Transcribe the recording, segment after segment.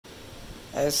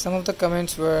as some of the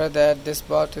comments were that this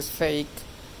bot is fake.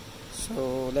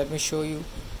 So let me show you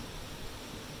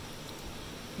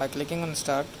by clicking on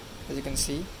start. As you can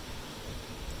see,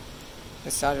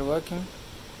 it started working,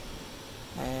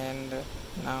 and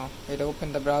now it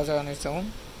opened the browser on its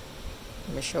own.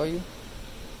 Let me show you.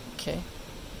 Okay,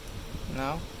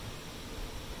 now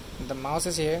the mouse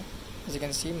is here. As you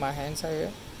can see, my hands are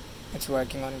here. It's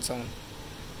working on its own.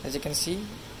 As you can see,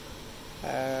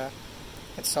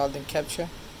 it's solving captcha.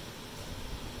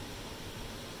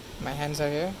 My hands are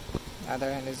here, the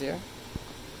other hand is here.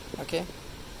 Okay,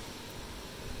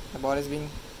 the bot is being,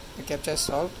 the captcha is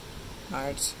solved. Now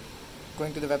it's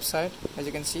going to the website. As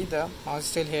you can see, the mouse is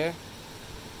still here.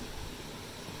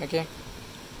 Okay,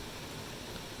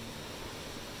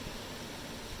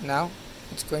 now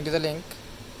it's going to the link.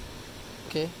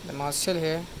 Okay, the mouse is still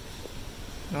here.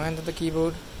 No hand on the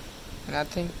keyboard,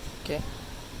 nothing. Okay,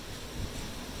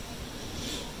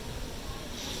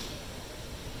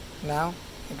 now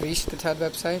it reached the third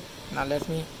website. Now let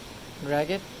me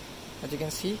drag it. As you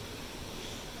can see,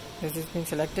 this is being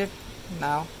selected.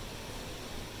 Now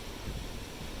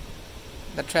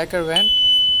the tracker went,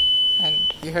 and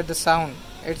you heard the sound.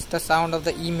 It's the sound of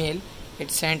the email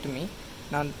it sent me.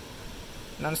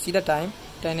 Now see the time,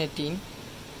 10:18,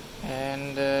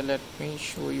 and let me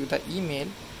show you the email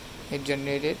it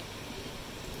generated.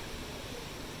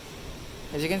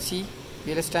 As you can see,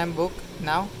 BLS time book.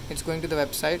 Now it's going to the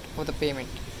website of the payment.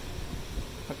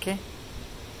 Okay,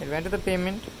 it went to the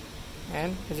payment,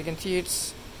 and as you can see,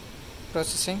 it's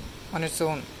processing on its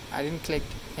own. I didn't click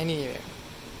anywhere.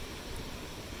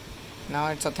 Now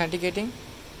it's authenticating,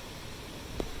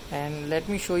 and let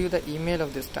me show you the email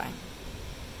of this time.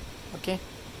 Okay,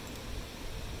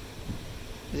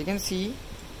 as you can see,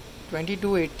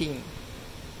 22:18.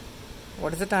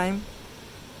 What is the time?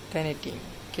 10:18.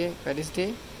 Okay,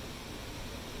 Wednesday.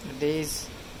 The day is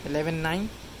 11/9.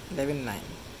 11/9.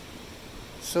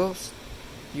 So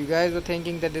you guys were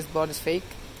thinking that this bot is fake.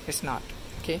 It's not.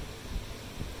 Okay,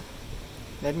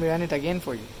 let me run it again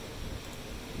for you.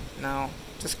 Now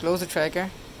just close the tracker,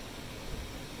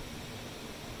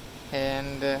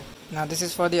 and now this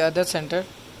is for the other center.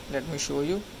 Let me show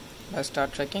you. Let's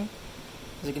start tracking.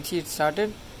 As you can see, it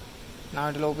started. Now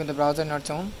it will open the browser on its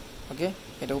own. Okay,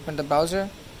 it opened the browser.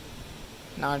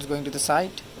 Now it's going to the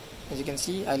site. As you can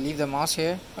see, I leave the mouse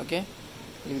here. Okay,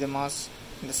 leave the mouse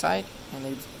in the site, and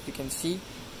you can see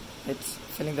it's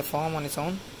filling the form on its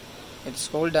own. It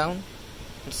scrolled down.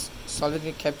 It's solving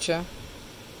the captcha.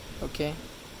 Okay,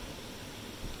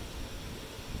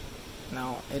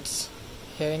 now it's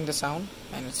hearing the sound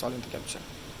and it's solving the captcha.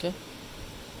 Okay,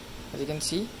 as you can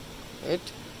see,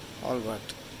 it all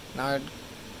worked. Now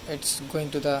it's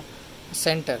going to the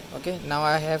center. Okay, now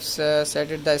I have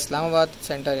set it the Islamabad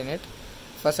center in it.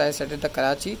 First I set it the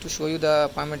Karachi to show you the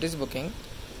appointment is booking,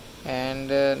 and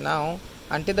now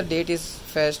until the date is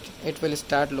fetched, it will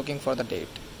start looking for the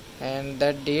date, and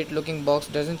that date looking box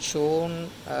doesn't show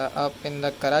up in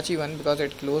the Karachi one because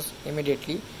it closed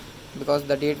immediately, because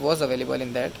the date was available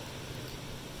in that.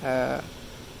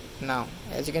 Now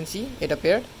as you can see, it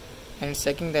appeared, and it's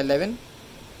checking the 11,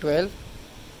 12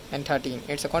 and 13.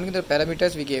 It's according to the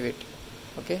parameters we gave it.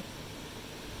 Okay,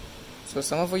 so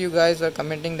some of you guys were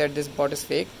commenting that this bot is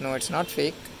fake. No, it's not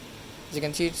fake. As you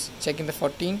can see, it's checking the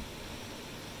 14.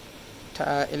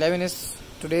 11 is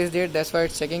today's date, that's why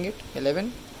it's checking it.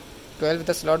 11, 12 is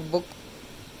the slot book,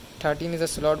 13 is the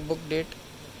slot book date,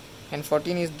 and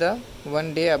 14 is the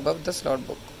one day above the slot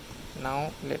book.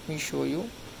 Now let me show you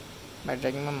by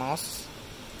dragging my mouse,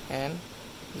 and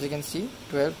as you can see,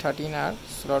 12, 13 are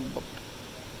slot booked.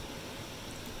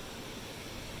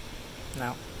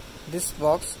 Now this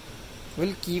box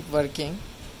will keep working,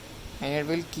 and it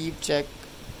will keep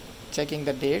checking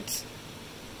the dates,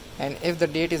 and if the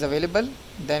date is available,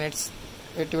 then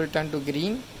it will turn to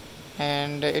green,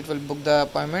 and it will book the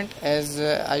appointment as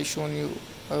I shown you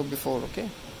before. Okay,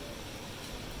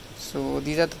 so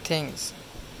these are the things.